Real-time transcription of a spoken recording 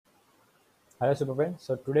Hello, Superpen.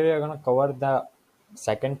 So today we are going to cover the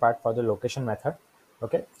second part for the location method.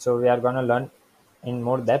 Okay, so we are going to learn in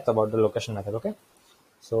more depth about the location method. Okay,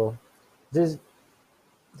 so this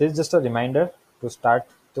this is just a reminder to start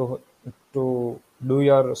to do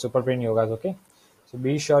your super brain yogas. Okay, so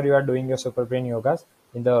be sure you are doing your super brain yogas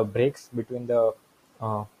in the breaks between the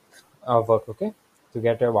uh, work. Okay, to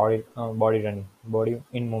get your body running, body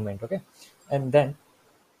in movement. Okay, and then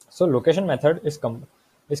so location method is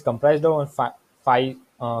comprised of five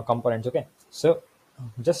components. Okay, so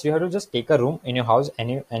just you have to just take a room in your house,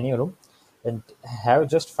 any room, and have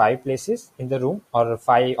just five places in the room or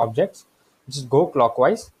five objects. Just go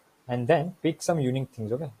clockwise and then pick some unique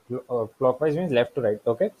things. Okay, clockwise means left to right.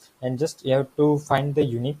 Okay, and just you have to find the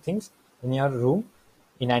unique things in your room,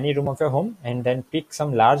 in any room of your home, and then pick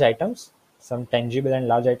some large items, some tangible and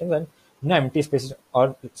large items, and no empty spaces,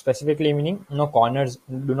 or specifically meaning no corners.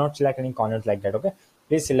 Do not select any corners like that. Okay,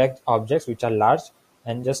 please select objects which are large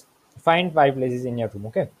and just find five places in your room.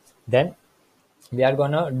 Okay, then we are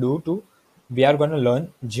gonna do to we are gonna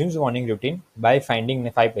learn Jim's morning routine by finding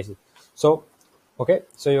the five places. So okay,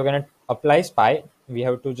 so you're gonna apply spy. We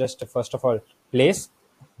have to just first of all place.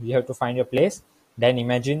 We have to find a place, then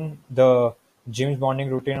imagine the Jim's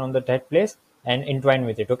morning routine on the that place and entwine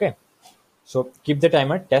with it. Okay, so keep the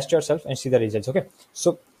timer, test yourself and see the results. Okay,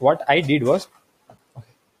 so what I did was,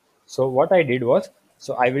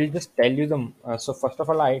 so I will just tell you the. So first of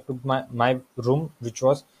all, I took my room, which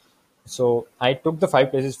was, so I took the five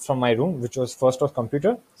places from my room, which was first was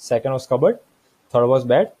computer, second was cupboard, third was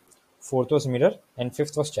bed, fourth was mirror, and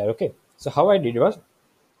fifth was chair. Okay, so how I did was,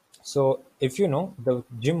 so if you know the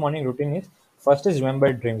gym morning routine is, first is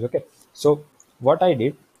remember dreams. Okay, so what I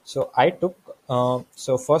did, so I took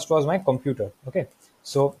so first was my computer. Okay,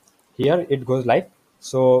 so here it goes like,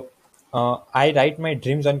 so I write my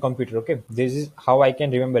dreams on computer. Okay, this is how I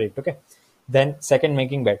can remember it. Okay, then second,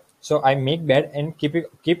 making bed, so I make bed and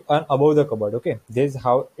keep on above the cupboard. Okay, this is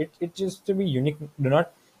how it used to be unique. Do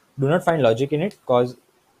not find logic in it, because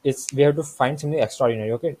it's we have to find something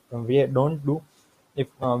extraordinary. Okay, we don't do, if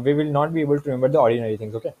we will not be able to remember the ordinary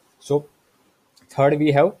things. Okay, so third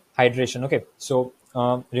we have hydration. Okay, so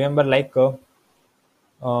remember like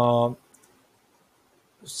uh,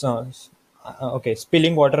 so, okay,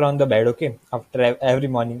 spilling water on the bed. Okay, after every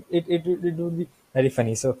morning, it would be very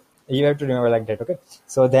funny. So you have to remember like that. Okay,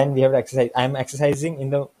 so then we have exercise. I'm exercising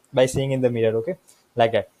in the by seeing in the mirror. Okay,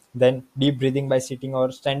 like that. Then deep breathing by sitting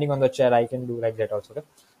or standing on the chair, I can do like that also. Okay,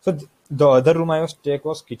 so the other room I was take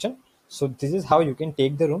was kitchen. So this is how you can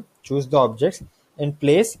take the room, choose the objects and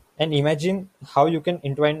place, and imagine how you can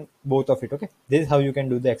entwine both of it. Okay, this is how you can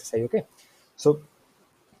do the exercise. Okay, so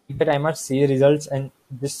keep a timer, see results, and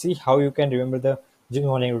just see how you can remember the gym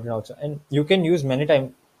morning routine also. And you can use many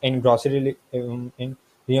time in in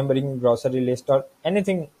remembering grocery list or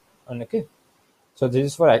anything. Okay, so this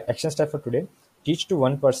is for action step for today. Teach to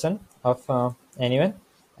one person of anyone,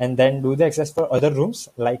 and then do the exercise for other rooms.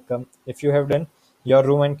 Like if you have done your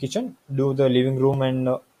room and kitchen, do the living room and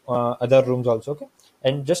other rooms also. Okay,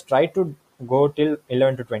 and just try to go till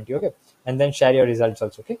 11 to 20. Okay, and then share your results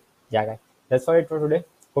also. Okay, yeah, guys, that's all it for today.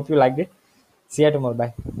 Hope you liked it. See you tomorrow.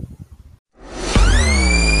 Bye.